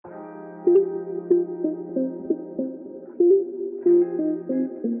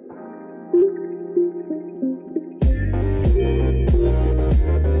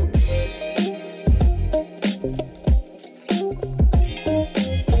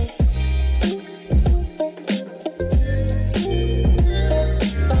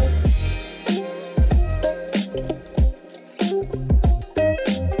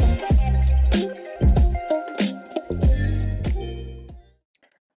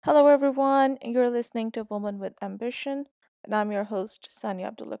Hello, everyone. You're listening to Woman with Ambition, and I'm your host, Sanya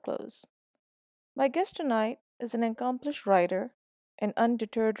Abdullah Close. My guest tonight is an accomplished writer, an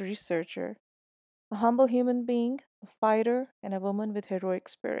undeterred researcher, a humble human being, a fighter, and a woman with heroic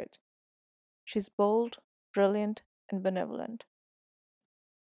spirit. She's bold, brilliant, and benevolent.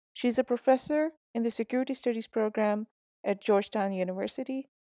 She's a professor in the Security Studies program at Georgetown University.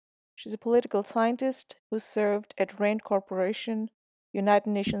 She's a political scientist who served at RAND Corporation, United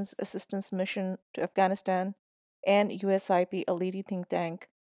Nations Assistance Mission to Afghanistan, and USIP, a leading think tank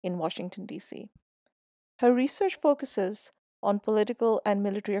in Washington, D.C. Her research focuses on political and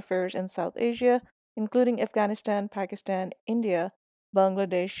military affairs in South Asia, including Afghanistan, Pakistan, India,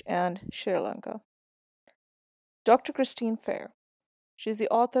 Bangladesh, and Sri Lanka. Dr. Christine Fair. She's the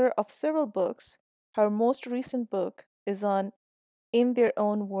author of several books. Her most recent book is on In Their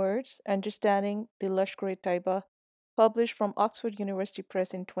Own Words Understanding the Lashkar-e-Taiba, published from Oxford University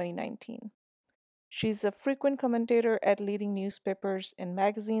Press in 2019. She's a frequent commentator at leading newspapers and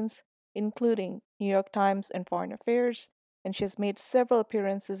magazines, including New York Times and Foreign Affairs, and she has made several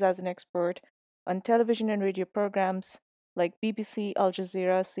appearances as an expert on television and radio programs like BBC, Al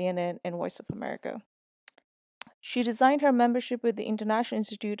Jazeera, CNN, and Voice of America. She resigned her membership with the International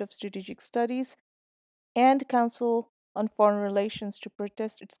Institute of Strategic Studies and Council on Foreign Relations to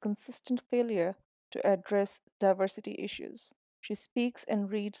protest its consistent failure to address diversity issues. She speaks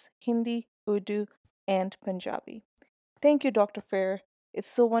and reads Hindi, Urdu, and Punjabi. Thank you, Dr. Fair. It's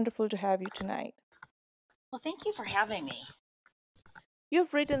so wonderful to have you tonight. Well, thank you for having me.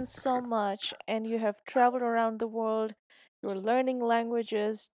 You've written so much and you have traveled around the world. You're learning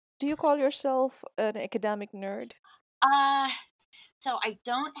languages. Do you call yourself an academic nerd? Uh, so I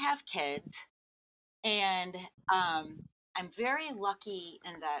don't have kids, and I'm very lucky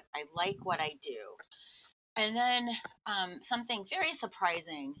in that I like what I do. And then something very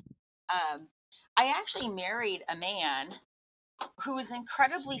surprising. Um, I actually married a man who was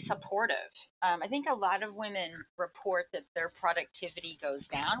incredibly supportive. I think a lot of women report that their productivity goes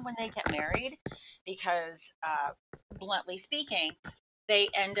down when they get married because, bluntly speaking, they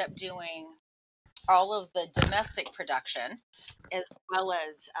end up doing all of the domestic production as well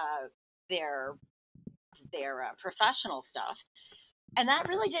as their professional stuff. And that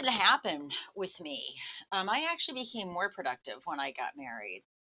really didn't happen with me. I actually became more productive when I got married.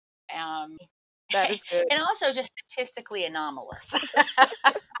 Um, That is good. and also just statistically anomalous.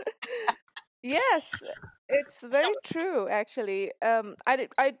 Yes, it's So, very true, actually.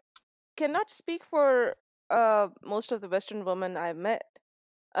 I cannot speak for most of the Western women I've met,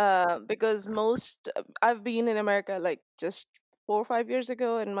 because I've been in America like just 4 or 5 years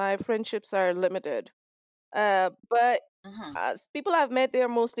ago, and my friendships are limited. But mhm. people I've met, they are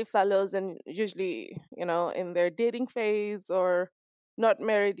mostly fellows, and usually, in their dating phase or not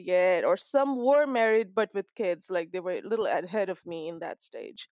married yet, or some were married but with kids, like they were a little ahead of me in that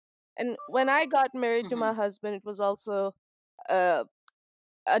stage. And when I got married to my Mhm. husband, it was also uh,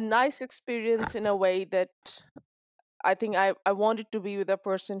 a nice experience in a way that I think I wanted to be with a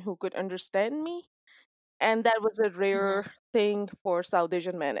person who could understand me. And that was a rare Mhm. thing for South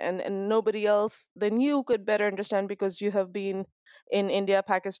Asian men. And nobody else than you could better understand because you have been in India,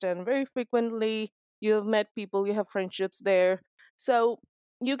 Pakistan very frequently. You have met people, you have friendships there. So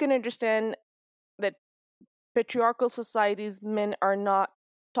you can understand that patriarchal societies, men are not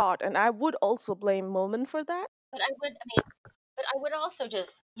taught. And I would also blame women for that. But I would also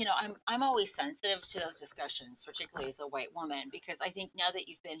just, I'm always sensitive to those discussions, particularly as a white woman, because I think now that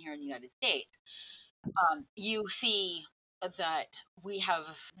you've been here in the United States, you see that we have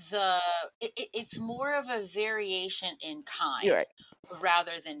it's more of a variation in You're kind right.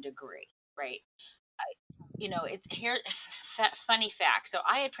 rather than degree, right? It's here. Funny fact. So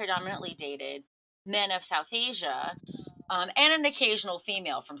I had predominantly dated men of South Asia, and an occasional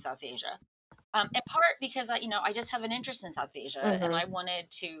female from South Asia. In part because I just have an interest in South Asia, and Mm-hmm.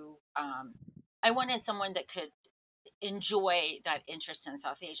 I wanted someone that could enjoy that interest in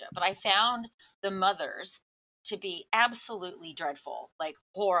South Asia. But I found the mothers to be absolutely dreadful, like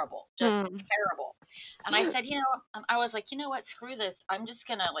horrible, just Hmm. terrible. And I said, I was like, you know what, screw this. I'm just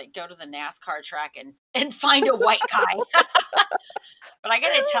gonna like go to the NASCAR track and find a white guy. But I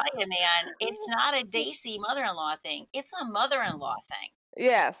gotta tell you, man, it's not a Daisy mother-in-law thing. It's a mother-in-law thing.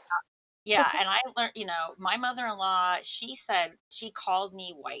 Yes. Yeah, and I learned, my mother-in-law, she said she called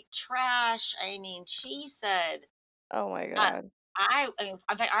me white trash. I mean, she said, Oh my uh, God. in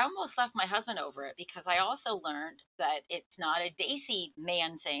fact, I almost left my husband over it because I also learned that it's not a Daisy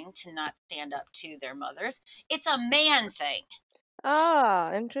man thing to not stand up to their mothers. It's a man thing.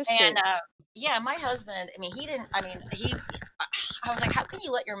 Ah, And interesting. yeah, my husband, I mean, he didn't, I mean, I was like, how can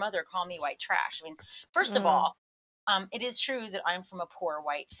you let your mother call me white trash? I mean, first of Mm, all, it is true that I'm from a poor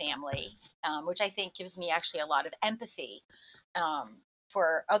white family, which I think gives me actually a lot of empathy um,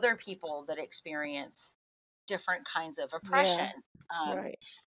 for other people that experience different kinds of oppression. yeah, Um, right.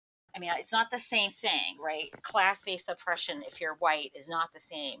 I mean, it's not the same thing, right? Class based oppression, if you're white, is not the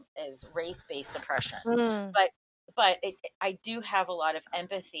same as race based oppression. Mm, But I do have a lot of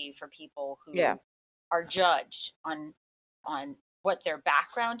empathy for people yeah, who are judged on what their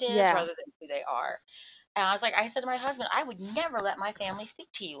background is yeah. rather than who they are. And I said to my husband, I would never let my family speak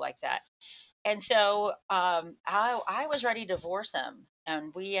to you like that. And so I was ready to divorce him,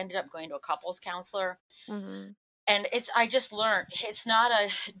 and we ended up going to a couples counselor. Hmm. And I just learned it's not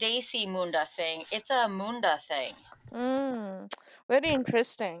a Daisy Munda thing; it's a Munda thing. Mm, very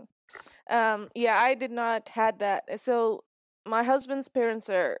interesting. Yeah, I did not had that. So my husband's parents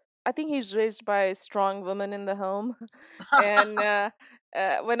are, I think he's raised by a strong woman in the home. And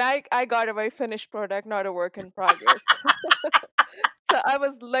when I got a very finished product, not a work in progress. So I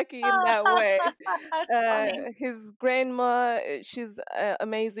was lucky in that way. That's funny. His grandma, she's an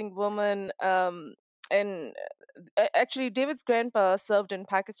amazing woman. And actually, David's grandpa served in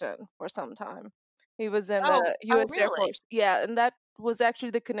Pakistan for some time. He was in Oh, the oh, U.S. Air really? Force. Yeah, and that was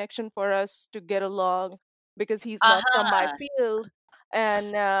actually the connection for us to get along because he's Uh not from my huh. field.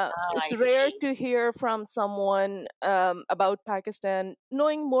 And Oh, it's I rare see. to hear from someone about Pakistan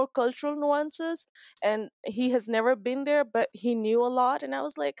knowing more cultural nuances. And he has never been there, but he knew a lot. And I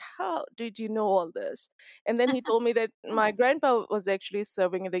was like, how did you know all this? And then he told me that my Hmm. grandpa was actually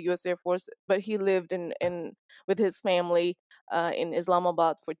serving in the U.S. Air Force, but he lived in with his family in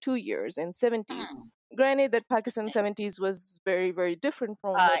Islamabad for 2 years in 70s. Hmm. Granted that Pakistan Interesting. 70s was very, very different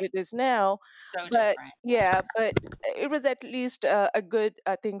from Uh, what it is now, so but different. yeah, but it was at least a good,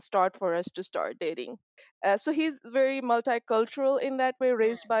 I think, start for us to start dating. So he's very multicultural in that way,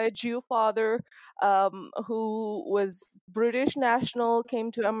 raised by a Jew father who was British national,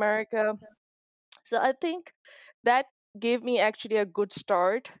 came to America. So I think that gave me actually a good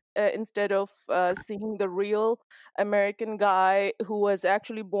start instead of seeing the real American guy who was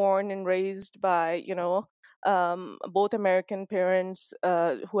actually born and raised by, both American parents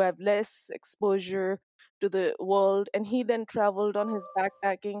who have less exposure to the world. And he then traveled on his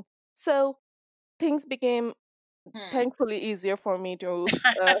backpacking. So things became Hmm. thankfully easier for me to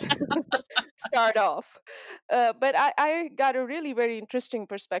start off. But I got a really very interesting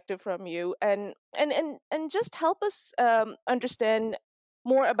perspective from you, and just help us understand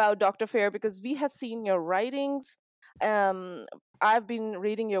more about Dr. Fair because we have seen your writings. Um, I've been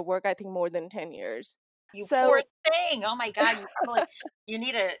reading your work, I think, more than 10 years. You poor So thing. Oh my God. You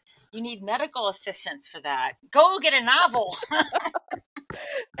need you need medical assistance for that. Go get a novel.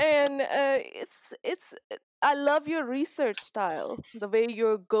 and I love your research style, the way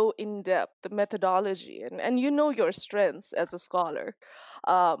you go in depth, the methodology, and you know your strengths as a scholar.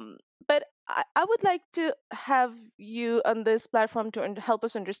 But I would like to have you on this platform to help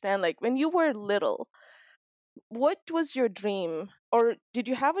us understand, like when you were little, what was your dream, or did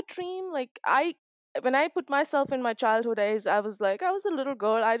you have a dream? Like I when I put myself in my childhood days, I was like, I was a little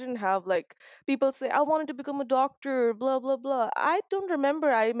girl. I didn't have like people say I wanted to become a doctor, blah blah blah. I don't remember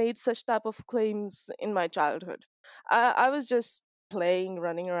I made such type of claims in my childhood. I was just playing,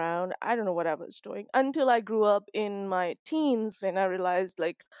 running around. I don't know what I was doing until I grew up in my teens when I realized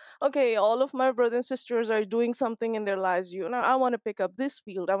like, okay, all of my brothers and sisters are doing something in their lives. I want to pick up this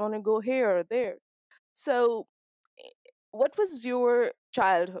field. I want to go here or there. So, eh, what was your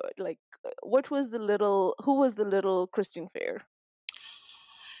childhood like? What was the little? Who was the little Christian Fair?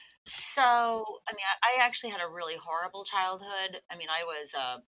 So, I mean, I actually had a really horrible childhood. I mean, I was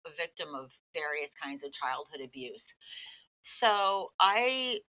a victim of various kinds of childhood abuse. So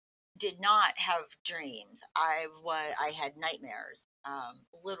I did not have dreams. I had nightmares.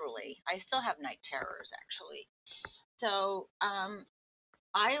 Literally, I still have night terrors actually. So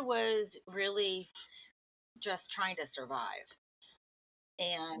I was really just trying to survive,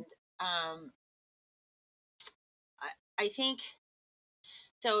 and um, I think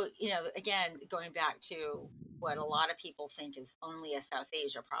so. Again, going back to what a lot of people think is only a South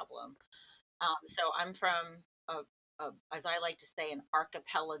Asia problem. So I'm from as I like to say, an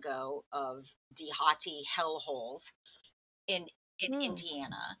archipelago of Dehati hellholes in Hmm.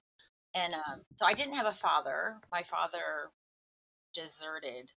 Indiana. And so I didn't have a father. My father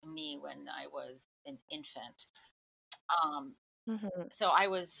deserted me when I was an infant. Um, Hmm. so I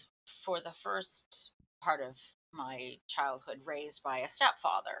was, for the first part of my childhood, raised by a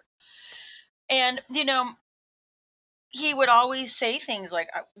stepfather. And, he would always say things like,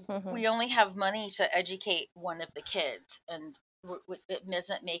 Hmm. "We only have money to educate one of the kids, and it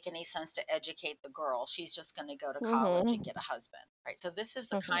doesn't make any sense to educate the girl. She's just going to go to college and Hmm. get a husband." Right. So this is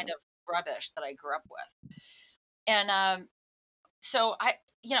the kind Hmm. of rubbish that I grew up with. And so I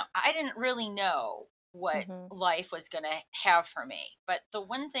didn't really know what Hmm. life was going to have for me. But the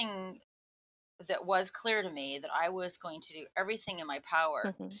one thing that was clear to me, that I was going to do everything in my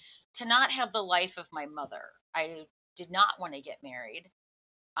power Hmm. to not have the life of my mother. I did not want to get married.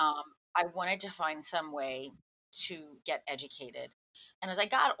 Um, I wanted to find some way to get educated. And as I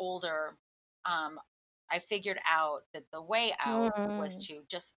got older, um, I figured out that the way out was Hmm. to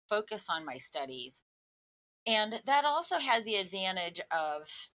just focus on my studies. And that also had the advantage of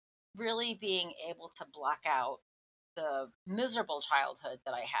really being able to block out the miserable childhood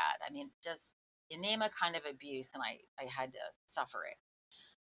that I had. I mean, just you name a kind of abuse, and I had to suffer it.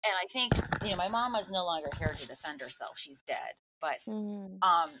 And I think, my mom is no longer here to defend herself. She's dead. But Hmm.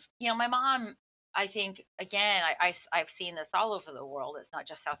 my mom, I think, again, I've seen this all over the world. It's not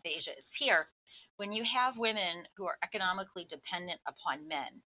just South Asia, it's here. When you have women who are economically dependent upon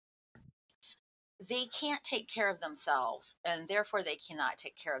men, they can't take care of themselves, and therefore they cannot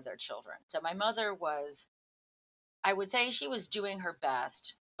take care of their children. So my mother was, I would say, she was doing her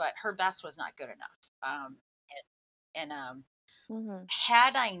best, but her best was not good enough. And Hmm.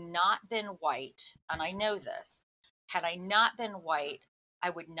 had I not been white, and I know this, had I not been white, I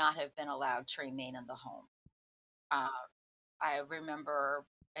would not have been allowed to remain in the home. Uh, I remember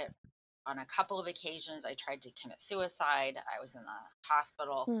it, on a couple of occasions, I tried to commit suicide. I was in the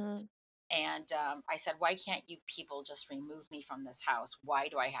hospital. Hmm. And I said, "Why can't you people just remove me from this house? Why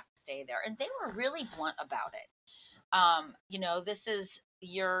do I have to stay there?" And they were really blunt about it. This is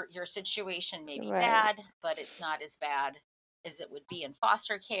your situation may be Right. bad, but it's not as bad as it would be in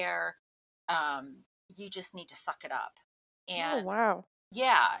foster care. Um, you just need to suck it up. Oh, And wow.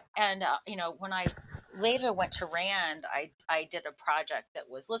 yeah, and when I later went to Rand, I did a project that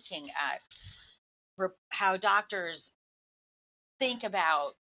was looking at how doctors think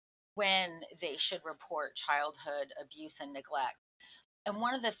about when they should report childhood abuse and neglect. And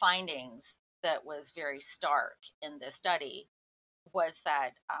one of the findings that was very stark in this study was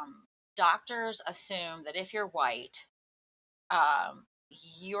that doctors assume that if you're white, um,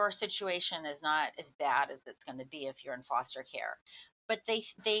 your situation is not as bad as it's going to be if you're in foster care. But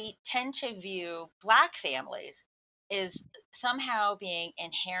they tend to view black families as somehow being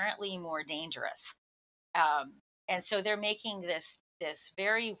inherently more dangerous, um, and so they're making this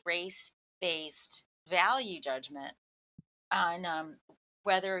very race based value judgment on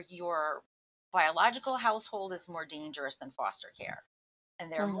whether your biological household is more dangerous than foster care,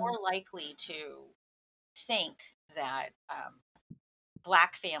 and they're Hmm. more likely to think that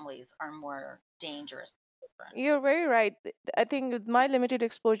black families are more dangerous than children. You're very right. I think with my limited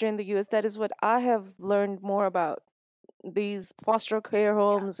exposure in the US, that is what I have learned more about these foster care Yeah.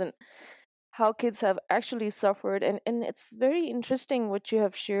 homes and how kids have actually suffered. And it's very interesting what you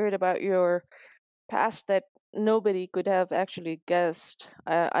have shared about your past that nobody could have actually guessed.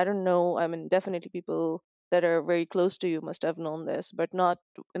 I don't know. I mean, definitely people that are very close to you must have known this, but not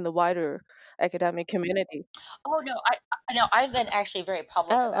in the wider academic community. Oh no, I know I've been actually very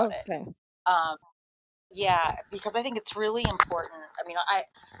public about Oh, it. okay. Um, yeah, because I think it's really important. I mean,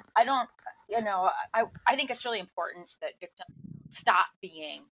 I don't, I think it's really important that victims stop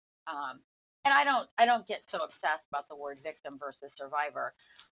being, um, and I don't get so obsessed about the word victim versus survivor.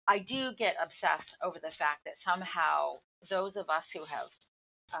 I do get obsessed over the fact that somehow those of us who have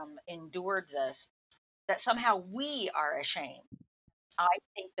endured this, that somehow we are ashamed. I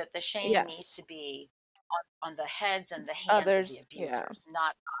think that the shame needs Yes. to be on the heads and the hands of the Others, yeah. abusers,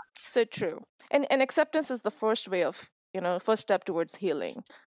 not. So true. And acceptance is the first way of, first step towards healing.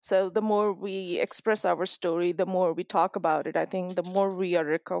 So the more we express our story, the more we talk about it, I think the more we are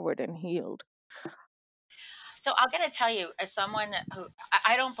recovered and healed. So I'm going to tell you, as someone who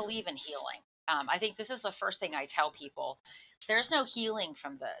I don't believe in healing. I think this is the first thing I tell people. There's no healing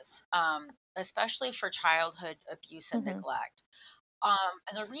from this, especially for childhood abuse and Hmm. neglect.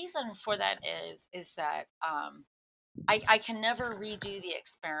 And the reason for that is that I can never redo the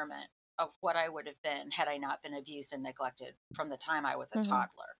experiment of what I would have been had I not been abused and neglected from the time I was a Mm-hmm.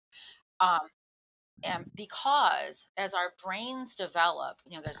 toddler. Um, and because as our brains develop,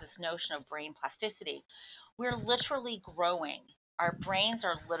 there's this notion of brain plasticity. We're literally growing. Our brains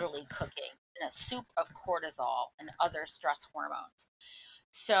are literally cooking in a soup of cortisol and other stress hormones.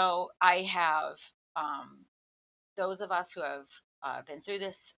 So I have those of us who have been through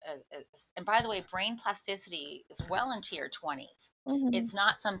this, and by the way, brain plasticity is well into your 20s. Mm-hmm. It's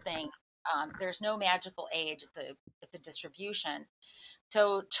not something. There's no magical age. It's a distribution.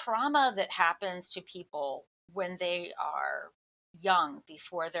 So trauma that happens to people when they are young,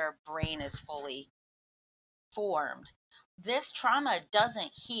 before their brain is fully formed, this trauma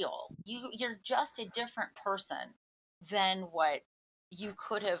doesn't heal. You're just a different person than what you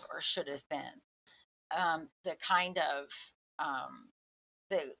could have or should have been. The kind of um,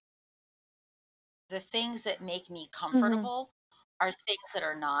 the the things that make me Mm-hmm. comfortable are things that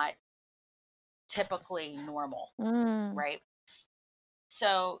are not typically normal, Mm. right?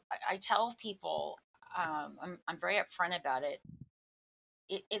 So I tell people, I'm very upfront about it.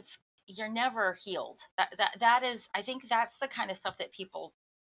 It's you're never healed. That is, I think that's the kind of stuff that people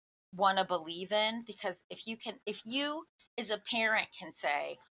want to believe in, because if you as a parent can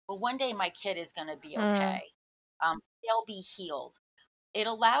say, well, one day my kid is going to be Mm. okay, they'll be healed. It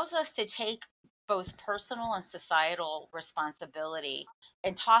allows us to take both personal and societal responsibility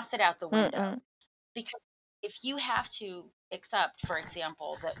and toss it out the window. Mm-mm. Because if you have to accept, for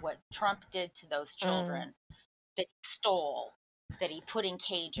example, that what Trump did to those Mm. children, that he stole, that he put in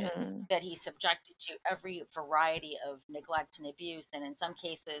cages, Mm. that he subjected to every variety of neglect and abuse, and in some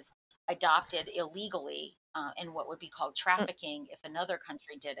cases adopted illegally in what would be called Mm. trafficking if another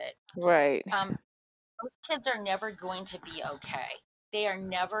country did it, Right. um, those kids are never going to be okay. They are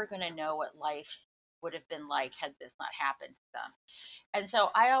never going to know what life would have been like had this not happened to them. And so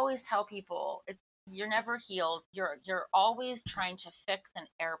I always tell people, you're never healed. You're always trying to fix an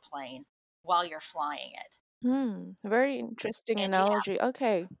airplane while you're flying it, Hmm. Very interesting and analogy.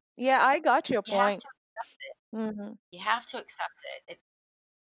 Okay. Yeah, I got your you have point. to accept it. Mm-hmm. You have to accept it.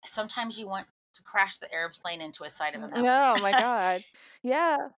 Sometimes you want to crash the airplane into a side of a mountain, Oh my God.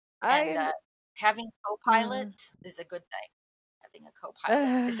 Yeah. and I. having Mm. co-pilots is a good thing. Having a co-pilot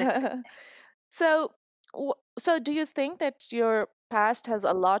is a good thing. So, so do you think that your past has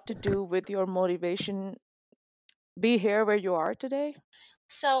a lot to do with your motivation be here where you are today?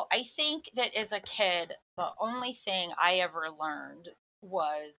 So I think that as a kid, the only thing I ever learned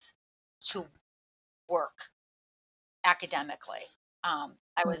was to work academically. Mm.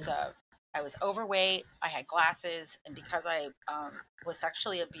 I was overweight. I had glasses, and because I was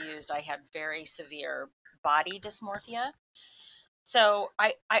sexually abused, I had very severe body dysmorphia. So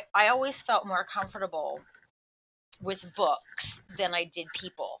I always felt more comfortable with books than I did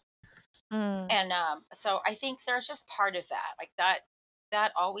people, Mm. and so I think there's just part of that, like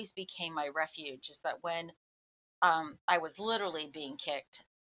that always became my refuge. Is that when I was literally being kicked,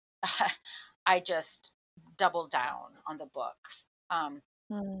 I just doubled down on the books.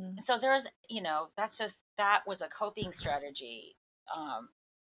 Mm. So there's, that was a coping strategy. Um,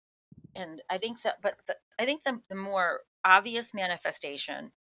 and I think that, but I think the more obvious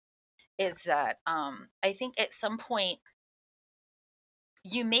manifestation is that I think at some point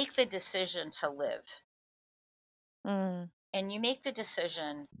you make the decision to live, Mm. and you make the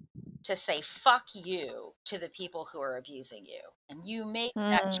decision to say fuck you to the people who are abusing you. And you make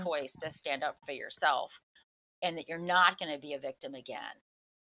that Mm. choice to stand up for yourself, and that you're not going to be a victim again.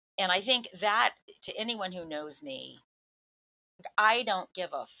 And I think that, to anyone who knows me, I don't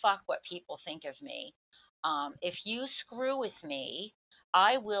give a fuck what people think of me. If you screw with me,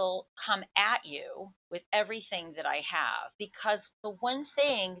 I will come at you with everything that I have. Because the one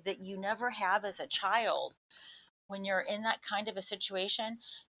thing that you never have as a child, when you're in that kind of a situation,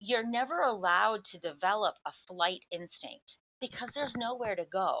 you're never allowed to develop a flight instinct because there's nowhere to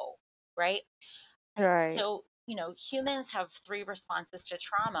go, right? Right. So, humans have three responses to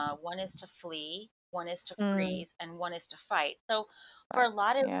trauma: one is to flee, one is to Mm. freeze, and one is to fight. So, for Right. a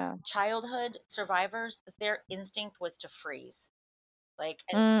lot of Yeah. childhood survivors, their instinct was to freeze. Like,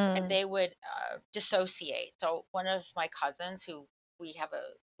 and Mm. they would dissociate. So, one of my cousins, who we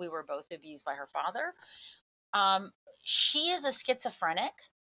were both abused by her father, um, she is a schizophrenic.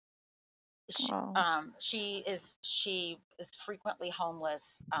 Oh. She is frequently homeless.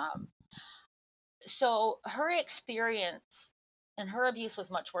 So her experience and her abuse was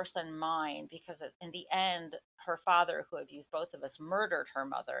much worse than mine, because in the end, her father, who abused both of us, murdered her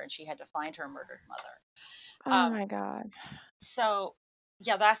mother, and she had to find her murdered mother. Oh Um, my God. so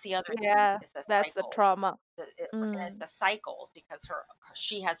yeah, that's the other thing Yeah, is the that's the cycles. trauma. And it's Mm. the cycles because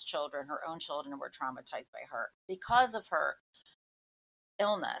she has children, her own children were traumatized by her because of her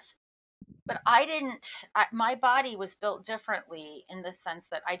illness. But I didn't, my body was built differently in the sense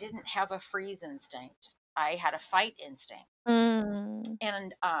that I didn't have a freeze instinct. I had a fight instinct. Mm.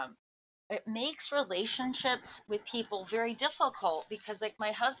 And it makes relationships with people very difficult because, like,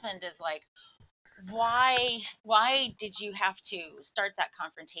 my husband is like, why did you have to start that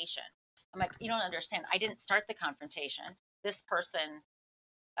confrontation? I'm like, you don't understand. I didn't start the confrontation. This person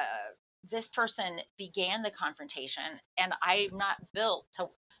uh, this person began the confrontation, and I'm not built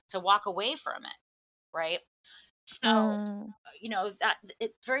to walk away from it, right? So, Mm. that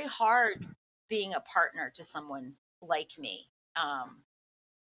it's very hard being a partner to someone like me.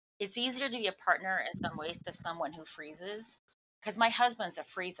 It's easier to be a partner in some ways to someone who freezes, because my husband's a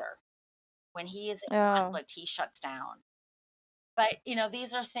freezer. When he is in Yeah. conflict, he shuts down. But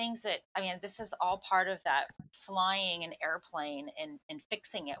these are things that, I mean, this is all part of that flying an airplane and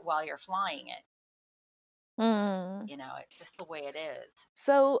fixing it while you're flying it. Mm. It's just the way it is.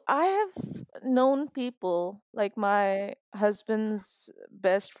 So I have known people like my husband's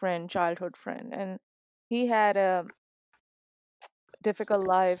best friend, childhood friend, and he had a difficult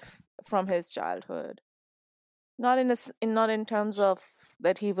life from his childhood. Not not in terms of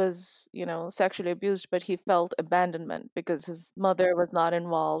that he was, sexually abused, but he felt abandonment because his mother was not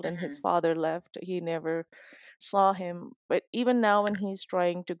involved and his Hmm. father left. He never saw him. But even now, when he's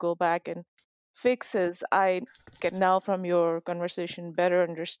trying to go back and fix his, I can now from your conversation better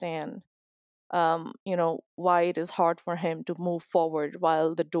understand why it is hard for him to move forward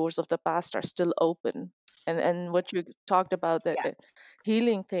while the doors of the past are still open. And what you talked about, that Yeah.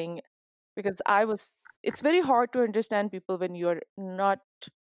 healing thing, because it's very hard to understand people when you're not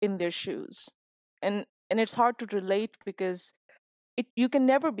in their shoes. And it's hard to relate because you can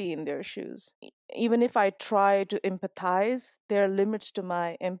never be in their shoes. Even if I try to empathize, there are limits to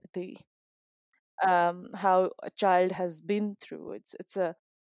my empathy. How a child has been through, it's a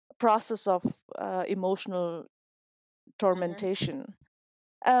process of emotional Hmm. tormentation.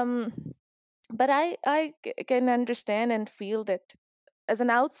 um but can understand and feel that as an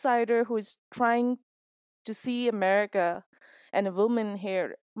outsider who is trying to see America and a woman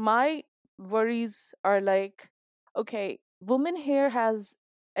here, my worries are like, okay, woman here has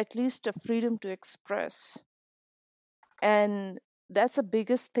at least a freedom to express. And that's the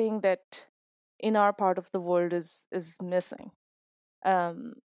biggest thing that in our part of the world is missing.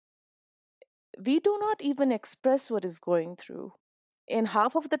 Um, we do not even express what is going through. And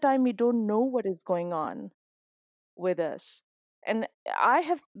half of the time, we don't know what is going on with us. And I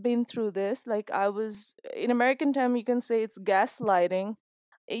have been through this. Like, I was in American term, you can say it's gaslighting.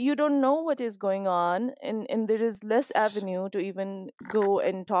 You don't know what is going on, and there is less avenue to even go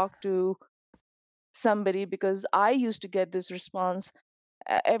and talk to somebody, because I used to get this response: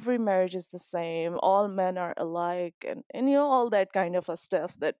 Every marriage is the same, all men are alike," and all that kind of a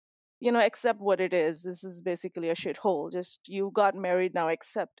stuff that, accept what it is. This is basically a shithole. Just you got married, now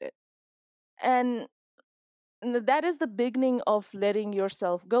accept it. And that is the beginning of letting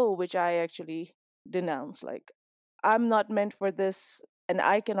yourself go, which I actually denounce. Like, I'm not meant for this, and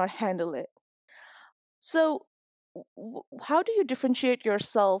I cannot handle it. So, how do you differentiate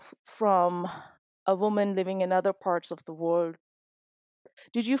yourself from a woman living in other parts of the world?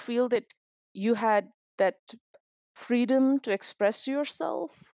 Did you feel that you had that freedom to express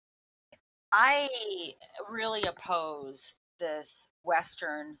yourself? I really oppose this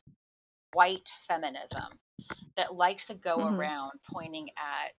Western white feminism that likes to go Mm-hmm. around pointing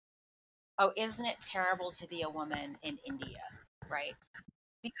at, oh, isn't it terrible to be a woman in India, right?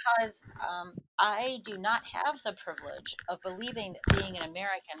 Because I do not have the privilege of believing that being an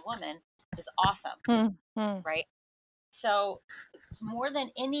American woman is awesome, Mm-hmm. right? So, more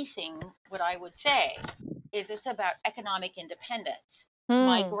than anything, what I would say is it's about economic independence.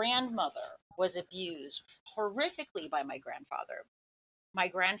 My Hmm. grandmother was abused horrifically by my grandfather. My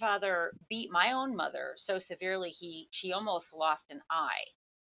grandfather beat my own mother so severely she almost lost an eye.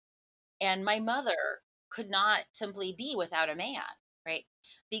 And my mother could not simply be without a man, right?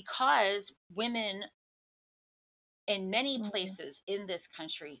 Because women in many Hmm. places in this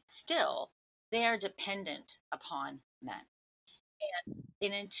country still they are dependent upon men.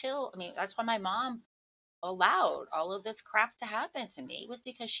 And until, I mean, that's why my mom allowed all of this crap to happen to me, was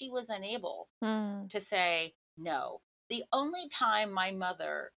because she was unable Hmm. to say no. The only time my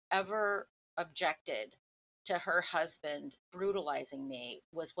mother ever objected to her husband brutalizing me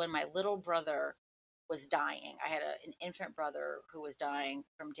was when my little brother was dying. I had an infant brother who was dying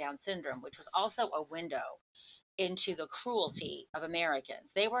from Down syndrome, which was also a window into the cruelty of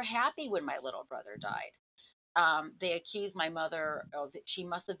Americans. They were happy when my little brother died. They accused my mother of that she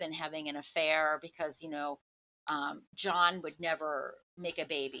must have been having an affair because, John would never make a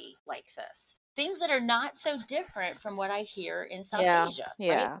baby like this. Things that are not so different from what I hear in South Yeah, Asia,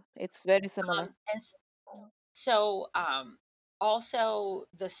 right? yeah, it's very similar. And so, also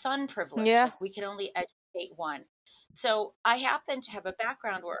the son privilege, Yeah. like we can only educate one. So I happen to have a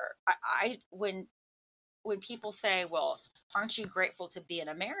background where when people say, well, aren't you grateful to be an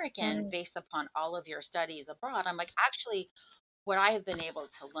American Mm. based upon all of your studies abroad? I'm like, actually, what I have been able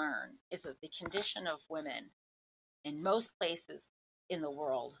to learn is that the condition of women in most places in the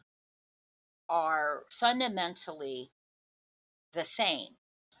world are fundamentally the same.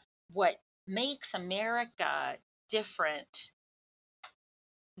 What makes America different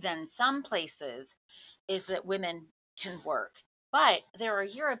than some places is that women can work. But there are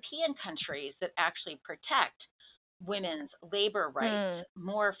European countries that actually protect women's labor Mm. rights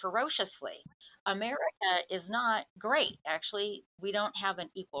more ferociously. America is not great. Actually, we don't have an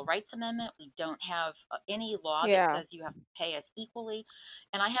equal rights amendment. We don't have any law that Yeah. says you have to pay us equally.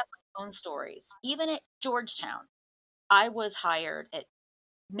 And I have my own stories. Even at Georgetown, I was hired at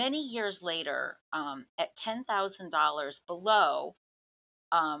many years later at $10,000 below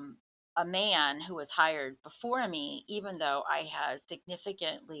um, a man who was hired before me, even though I had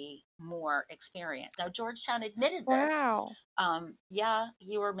significantly more experience. Now, Georgetown admitted this. Wow. Yeah,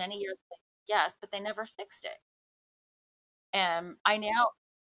 you were many years late. Yes, but they never fixed it. And I now,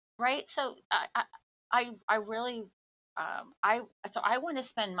 right? So I really, I so I want to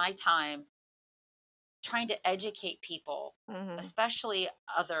spend my time trying to educate people, Hmm. especially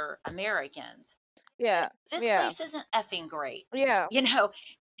other Americans, that Yeah. this Yeah. place isn't effing great. Yeah. You know,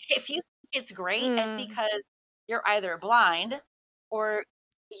 if you think it's great, it's Mm. because you're either blind or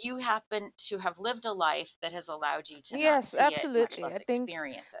you happen to have lived a life that has allowed you to not Yes, see it, much absolutely. less I think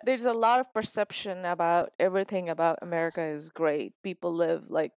experience it. there's a lot of perception about everything about America is great. People live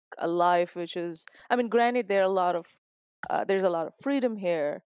like a life which is, I mean, granted, there's a lot of freedom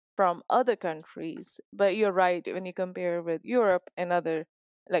here from other countries, but you're right when you compare with Europe and other,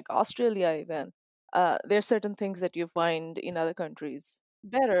 like Australia even, there's certain things that you find in other countries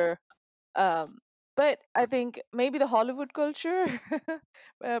better. Um, but I think maybe the Hollywood culture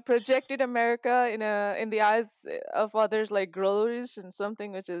projected America in the eyes of others like glorious and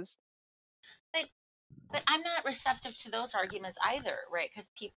something which is. But but I'm not receptive to those arguments either, right? Because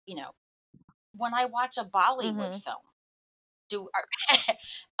people, when I watch a Bollywood Hmm. film, do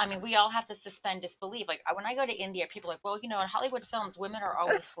I mean, we all have to suspend disbelief. Like when I go to India, people are like, well, in Hollywood films, women are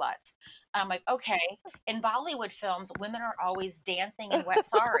always sluts. I'm like, okay. In Bollywood films, women are always dancing in wet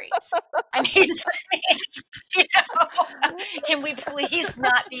saris. I mean, you know, can we please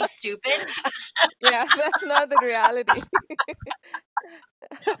not be stupid, Yeah, that's not the reality.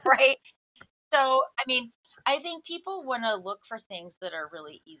 right? So, I mean, I think people want to look for things that are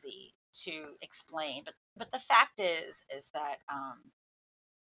really easy to explain, but the fact is that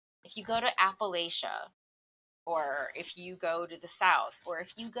if you go to Appalachia, or if you go to the South, or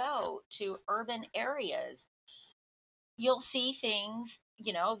if you go to urban areas, you'll see things.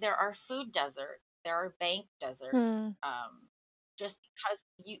 There are food deserts, there are bank deserts. Hmm. Just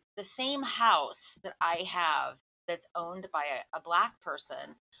because the same house that I have that's owned by a black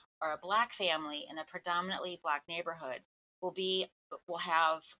person or a black family in a predominantly black neighborhood will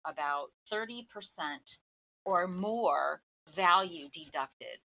have about 30% or more value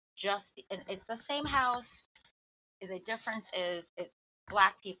deducted. And it's the same house. The difference is it's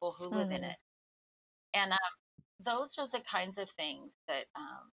black people who live in Hmm. it. And those are the kinds of things that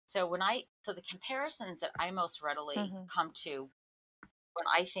so the comparisons that I most readily Hmm. come to when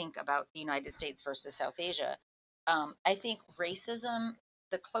I think about the United States versus South Asia, I think racism,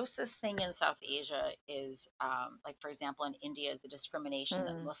 the closest thing in South Asia is, like, for example, in India, the discrimination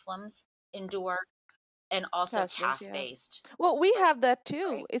that Hmm. Muslims endure, and also Caste based, caste yeah. based, Well, we have that too.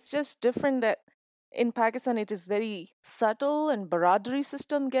 right? It's just different that in Pakistan it is very subtle and Baradari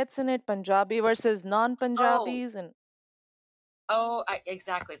system gets in it, Punjabi versus Oh, non-Punjabis and.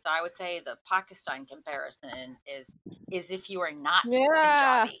 exactly. So I would say the Pakistan comparison is if you are not Yeah,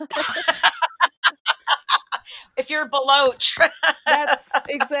 Punjabi, if you're Baloch, that's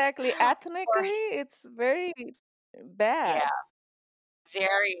exactly. or Ethnically, it's very yeah, bad.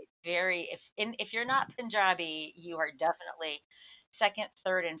 very, very. If you're not Punjabi, you are definitely second,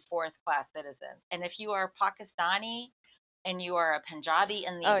 third, and fourth class citizens. And if you are Pakistani and you are a Punjabi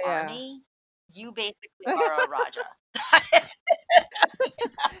in the Oh yeah. army, you basically are a Raja.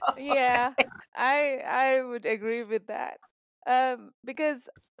 Yeah, I would agree with that. Because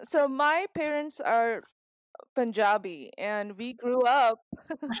so my parents are Punjabi, and we grew up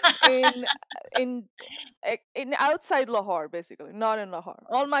in in in outside Lahore, basically, not in Lahore.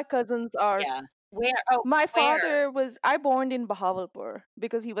 All my cousins are. Yeah. Where? Oh, My where? father was. I born in Bahawalpur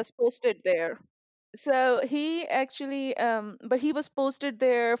because he was posted there. So he actually, but he was posted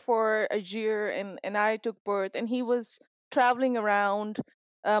there for a year, and I took birth, and he was traveling around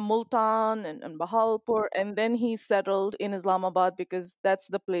Multan and Bahawalpur, and then he settled in Islamabad because that's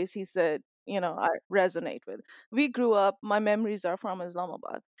the place he said, I resonate with. We grew up. My memories are from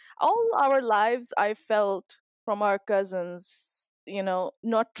Islamabad. All our lives, I felt from our cousins,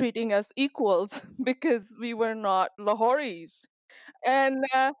 not treating us equals because we were not Lahoris, and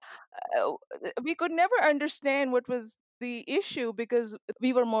uh, we could never understand what was the issue because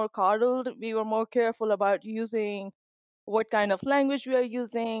we were more coddled, we were more careful about using what kind of language we are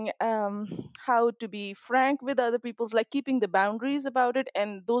using, how to be frank with other people's, like keeping the boundaries about it,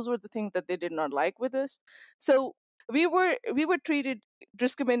 and those were the things that they did not like with us. So we were treated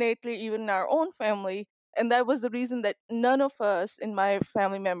discriminatory even in our own family, and that was the reason that none of us in my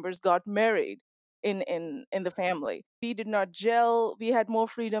family members got married in the family. We did not gel. We had more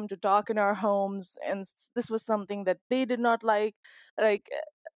freedom to talk in our homes, and this was something that they did not like. Like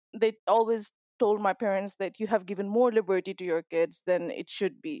they always told my parents that you have given more liberty to your kids than it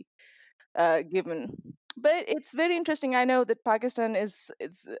should be given. But it's very interesting. I know that Pakistan is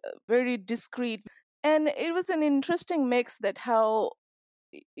very discreet, and it was an interesting mix that how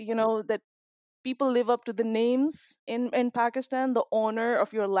that people live up to the names in Pakistan, the honor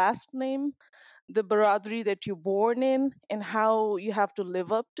of your last name, the baradri that you're born in, and how you have to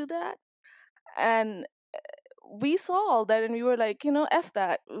live up to that. And we saw all that, and we were like, F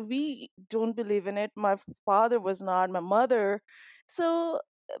that. We don't believe in it. My father was not, my mother. So,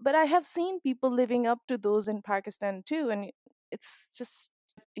 but I have seen people living up to those in Pakistan too. And it's just,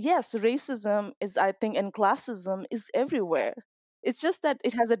 yes, racism is, I think, and classism is everywhere. It's just that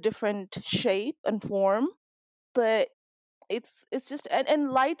it has a different shape and form, but it's just, and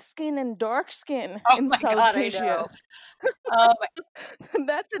light skin and dark skin Oh in my South God, I Asia. know. Oh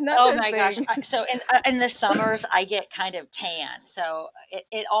That's Oh another my gosh. thing. So in the summers, I get kind of tan. So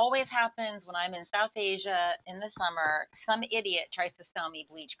it always happens when I'm in South Asia in the summer, some idiot tries to sell me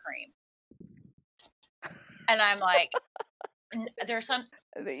bleach cream. And I'm like, there's some,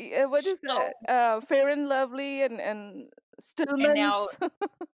 What is so, that? Fair and Lovely and and now, Stillman's.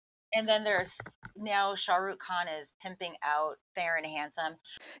 and then there's now Shah Rukh Khan is pimping out Fair and Handsome.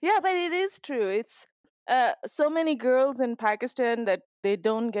 Yeah, but it is true. It's so many girls in Pakistan that they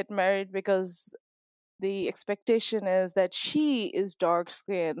don't get married because the expectation is that she is dark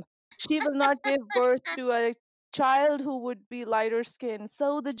skinned. She will not give birth to a child who would be lighter skinned.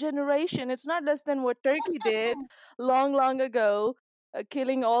 So the generation, it's not less than what Turkey did long, long ago,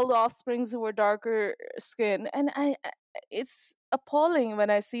 killing all the offsprings who were darker skin. And it's appalling when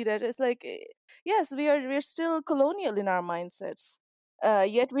I see that. It's like, yes, we're still colonial in our mindsets,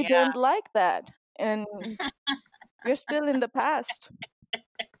 yet we Yeah. don't like that, and we're still in the past.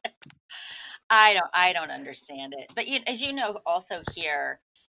 I don't understand it. But as you know, also here,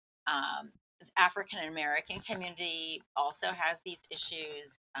 um, African American community also has these issues.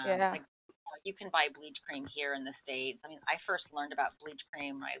 Yeah. Like you can buy bleach cream here in the States. I mean, I first learned about bleach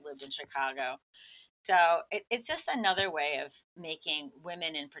cream when I lived in Chicago. So it's just another way of making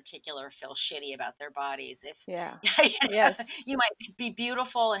women in particular feel shitty about their bodies. If Yeah. Yes. you might be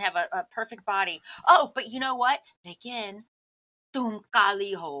beautiful and have a perfect body. Oh, but you know what? Again, tum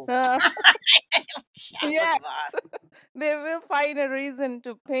kali ho. Uh, Yeah, look at yes. that. They will find a reason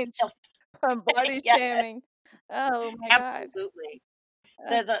to pinch body Yeah, shaming. Oh my God. absolutely.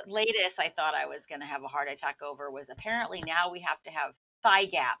 Uh, The latest I thought I was going to have a heart attack over was apparently now we have to have thigh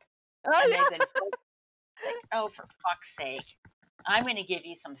gap, oh and they've yeah. been like, oh, for fuck's sake, I'm going to give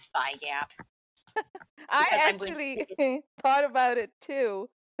you some thigh gap I because I'm going to actually stick it. thought about it too.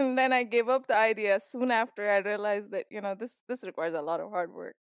 And then I gave up the idea soon after I realized that, this requires a lot of hard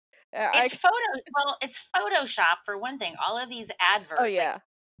work. I It's Photoshop for one thing. All of these oh adverts, like, yeah,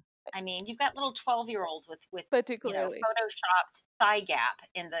 I mean, you've got little 12-year-olds with particularly. photoshopped thigh gap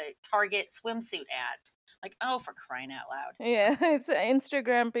in the Target swimsuit ads. Like, oh, for crying out loud. Yeah, it's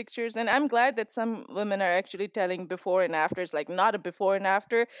Instagram pictures, and I'm glad that some women are actually telling before and after. It's like not a before and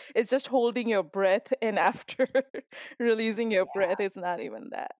after. It's just holding your breath, and after releasing your breath, it's not even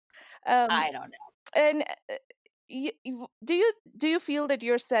that. Um, I don't know. and do you feel that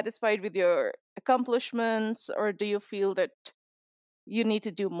you're satisfied with your accomplishments, or do you feel that you need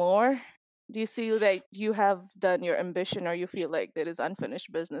to do more? Do you feel that you have done your ambition, or you feel like there is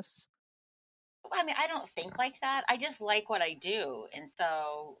unfinished business? I mean, I don't think like that. I just like what I do, and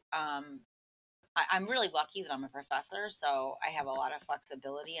so I'm really lucky that I'm a professor, so I have a lot of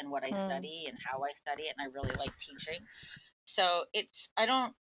flexibility in what I Mm. study and how I study it, and I really like teaching. So it's I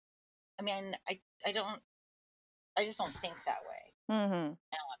don't I mean I don't I just don't think that way. Hmm.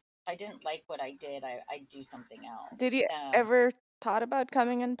 If I didn't like what I did, I'd do something else. Did you Um, ever thought about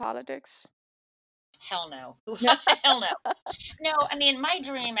coming in politics? Hell no. No. Hell no. No, I mean my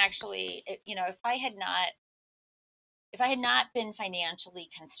dream actually, if I had not been financially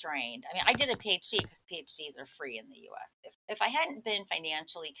constrained, I mean, I did a PhD because PhDs are free in the U.S. If I hadn't been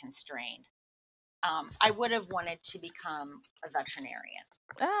financially constrained, I would have wanted to become a veterinarian.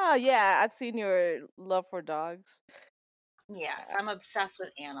 Oh, yeah, I've seen your love for dogs. Yes, I'm obsessed with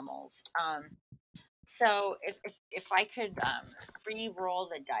animals. So if I could re-roll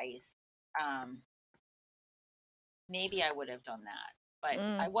the dice, um, maybe I would have done that. But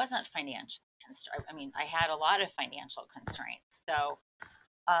I Mm. wasn't financially constrained. I mean, I had a lot of financial constraints. So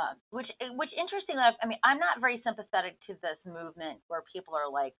which interesting enough, I mean, I'm not very sympathetic to this movement where people are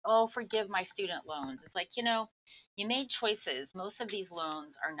like, "Oh, forgive my student loans." It's like, you made choices. Most of these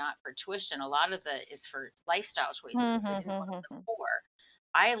loans are not for tuition. A lot of it is for lifestyle choices. I didn't want to live Mm-hmm. poor.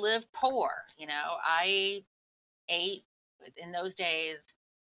 I lived poor. I ate in those days.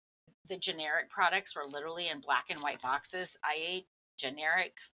 The generic products were literally in black and white boxes. I ate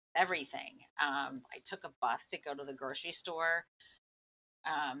generic everything. I took a bus to go to the grocery store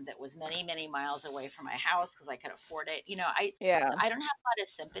that was many, many miles away from my house because I could afford it. Yeah. I don't have a lot of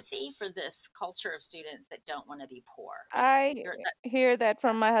sympathy for this culture of students that don't want to be poor. I You're, that, hear that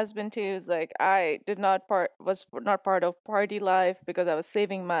from my husband too. It's like I did not part was not part of party life because I was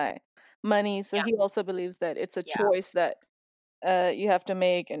saving my money. So yeah, he also believes that it's a yeah, choice that you have to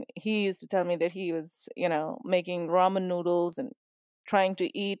make. And he used to tell me that he was, making ramen noodles and trying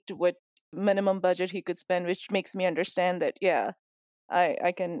to eat what minimum budget he could spend, which makes me understand that, yeah,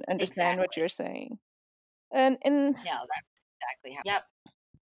 I can understand what exactly. you're saying. And No, that's exactly how. Yep,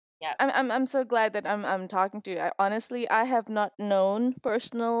 yep. I'm so glad that I'm talking to you. Honestly, I have not known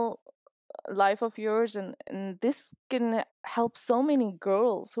personal life of yours, and this can help so many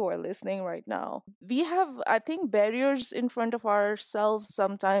girls who are listening right now. We have, I think, barriers in front of ourselves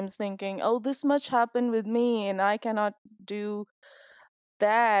sometimes, thinking, oh, this much happened with me and I cannot do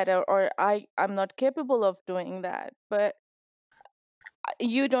that, or I'm not capable of doing that. But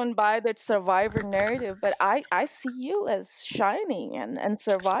you don't buy that survivor narrative, but I see you as shining and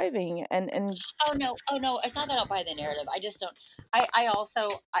surviving and Oh no, it's not that I don't buy the narrative. I just don't. I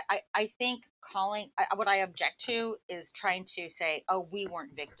also, I think what I object to is trying to say, oh, we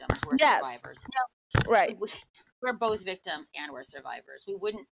weren't victims, we're yes, survivors. right, We're both victims and we're survivors. We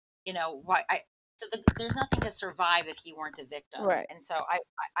wouldn't, why I so there's nothing to survive if you weren't a victim. right, And so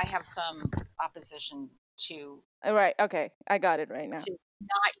I have some opposition to right. Okay, I got it right now.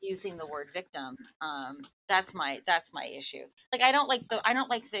 not using the word victim. That's my issue. Like I don't like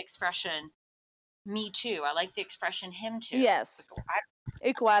the expression me too. I like the expression him too. Yes, Like,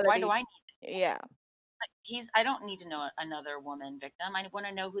 why do equality. I need Yeah. I don't need to know another woman victim. I want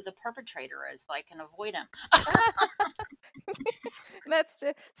to know who the perpetrator is so I can avoid him. That's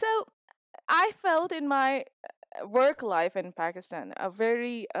so. I felt in my work life in Pakistan a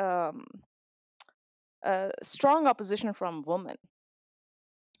very strong opposition from women,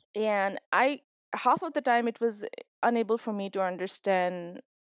 and I half of the time it was unable for me to understand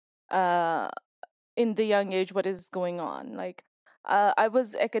uh, in the young age what is going on. Like I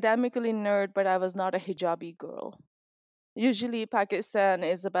was academically nerd, but I was not a hijabi girl. Usually, Pakistan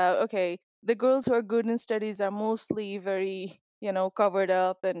is about okay. The girls who are good in studies are mostly very covered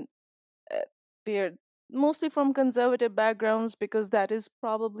up and uh, they're mostly from conservative backgrounds because that is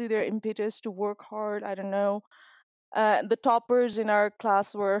probably their impetus to work hard. I don't know. The toppers in our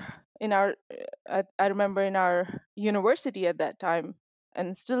class were in our, I remember in our university at that time,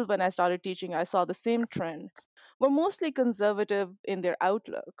 and still when I started teaching, I saw the same trend. Were mostly conservative in their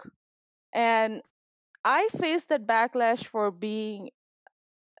outlook. And I faced that backlash for being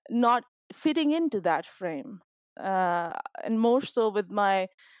not fitting into that frame. And more so with my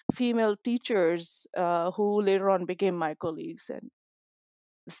female teachers who later on became my colleagues, and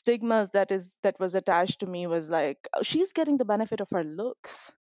the stigmas that was attached to me was like, "Oh, she's getting the benefit of her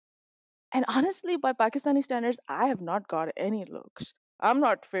looks." And honestly, by Pakistani standards, I have not got any looks. I'm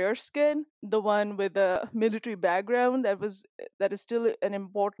not fair skinned, the one with a military background that is still an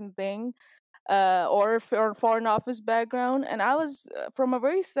important thing, or for foreign office background, and I was from a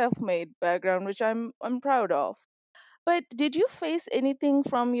very self-made background, which I'm proud of. But did you face anything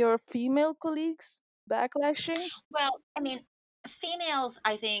from your female colleagues backlashing? Well, I mean, females,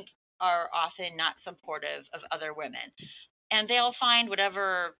 I think, are often not supportive of other women, and they'll find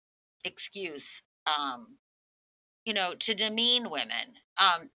whatever excuse, um, to demean women.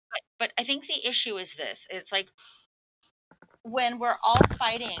 But I think the issue is this: it's like when we're all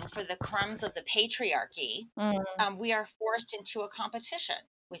fighting for the crumbs of the patriarchy, Mm, we are forced into a competition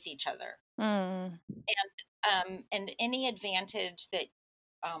with each other. mm, And any advantage that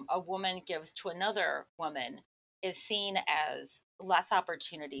a woman gives to another woman is seen as less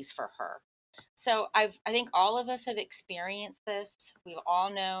opportunities for her. So I think all of us have experienced this. We've all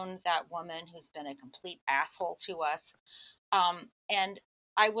known that woman who's been a complete asshole to us. And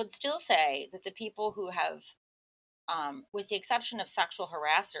I would still say that the people who have, with the exception of sexual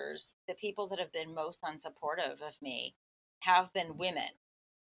harassers, the people that have been most unsupportive of me have been women.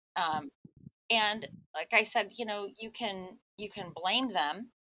 Um, and like I said, you can blame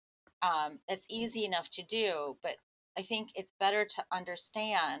them. It's easy enough to do, but I think it's better to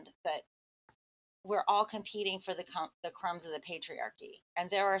understand that we're all competing for the crumbs of the patriarchy. And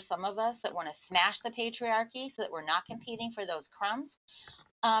there are some of us that want to smash the patriarchy so that we're not competing for those crumbs.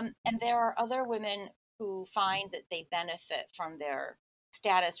 And there are other women who find that they benefit from their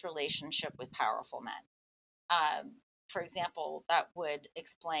status relationship with powerful men. Um, for example, that would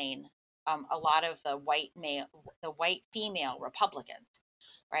explain a lot of the white female Republicans,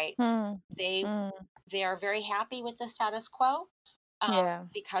 right? mm, They mm. they are very happy with the status quo, Yeah.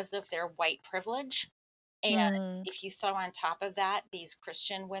 because of their white privilege. And Mm, if you throw on top of that these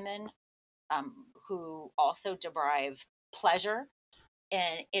Christian women, who also derive pleasure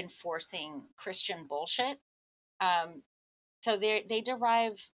in enforcing Christian bullshit, um, so they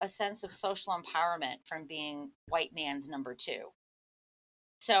derive a sense of social empowerment from being white man's number two.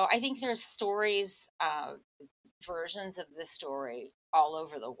 So I think there's stories, versions of this story all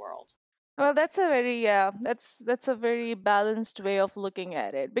over the world. well, that's a very yeah, that's a very balanced way of looking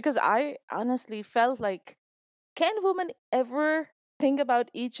at it because I honestly felt like can women ever think about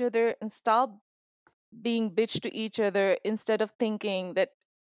each other and stop being bitch to each other instead of thinking that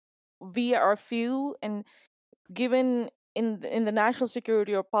we are few and given in the national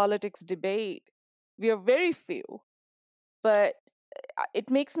security or politics debate we are very few, but it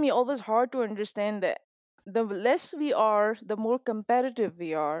makes me always hard to understand that the less we are the more competitive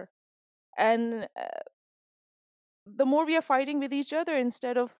we are, and the more we are fighting with each other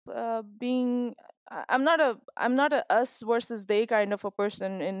instead of being I'm not a us versus they kind of a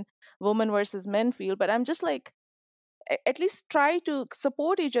person in woman versus men field, but I'm just like at least try to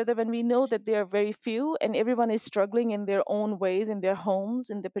support each other when we know that there are very few and everyone is struggling in their own ways in their homes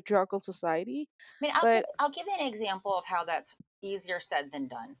in the patriarchal society. I mean, But I'll give you an example of how that's easier said than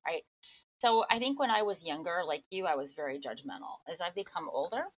done, right? So I think when I was younger, like you, I was very judgmental. As I've become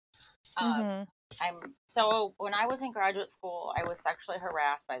older, um, mhm, I'm so when I was in graduate school, I was sexually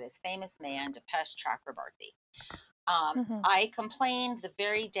harassed by this famous man, Depeche Chakrabarty. mhm, I complained the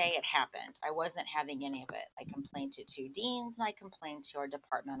very day it happened. I wasn't having any of it. I complained to two deans and I complained to our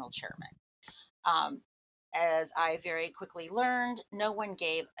departmental chairman. Um, as I very quickly learned, no one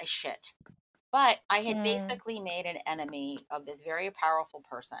gave a shit. But I had mm, basically made an enemy of this very powerful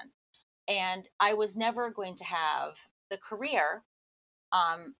person. And I was never going to have the career,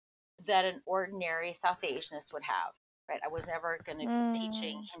 um, that an ordinary South Asianist would have. Right? I was never going to be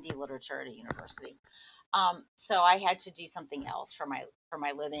teaching mm, Hindi literature at a university. So I had to do something else for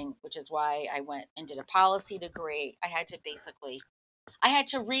my living, which is why I went and did a policy degree. I had to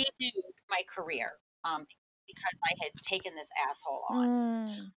redo my career, because I had taken this asshole on.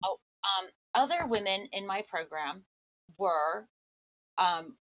 mm. Oh, other women in my program were,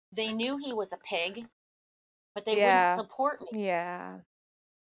 um, they knew he was a pig, but they wouldn't Yeah, support me yeah,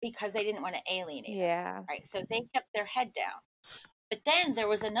 because they didn't want to alienate him. yeah, Right? So they kept their head down. But then there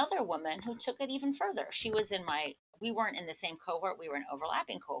was another woman who took it even further. We weren't in the same cohort, we were in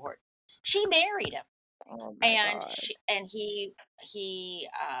overlapping cohort. She married him. oh my And god. he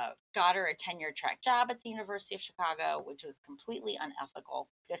got her a tenure track job at the University of Chicago, which was completely unethical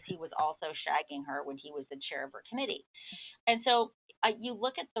because he was also shagging her when he was the chair of her committee. And so, you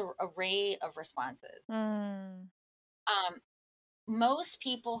look at the array of responses. Mm, Um, Most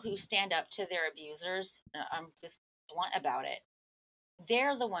people who stand up to their abusers, I'm just blunt about it,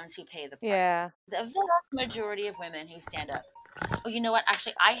 they're the ones who pay the price. yeah, The vast majority of women who stand up. Oh, you know what?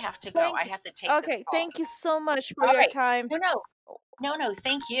 Actually, I have to go. thank I have to take this okay, call. thank you so much for All your right. time. No, no, no, no.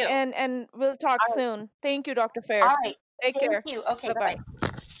 Thank you. And we'll talk All right. soon. Thank you, Dr. Fair. All right. Take Thank care. you. Okay. Bye Bye bye. bye.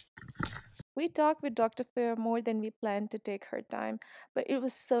 We talked with Dr. Fair more than we planned to take her time, but it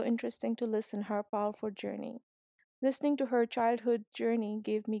was so interesting to listen her powerful journey. Listening to her childhood journey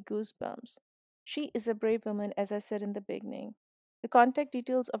gave me goosebumps. She is a brave woman, as I said in the beginning. The contact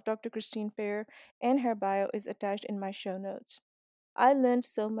details of Dr. Christine Fair and her bio is attached in my show notes. I learned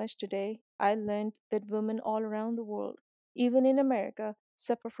so much today. I learned that women all around the world, even in America,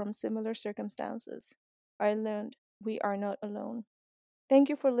 suffer from similar circumstances. I learned we are not alone. Thank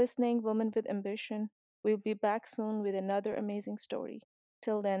you for listening, Woman with Ambition. We'll be back soon with another amazing story.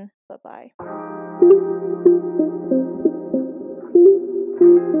 Till then, bye bye.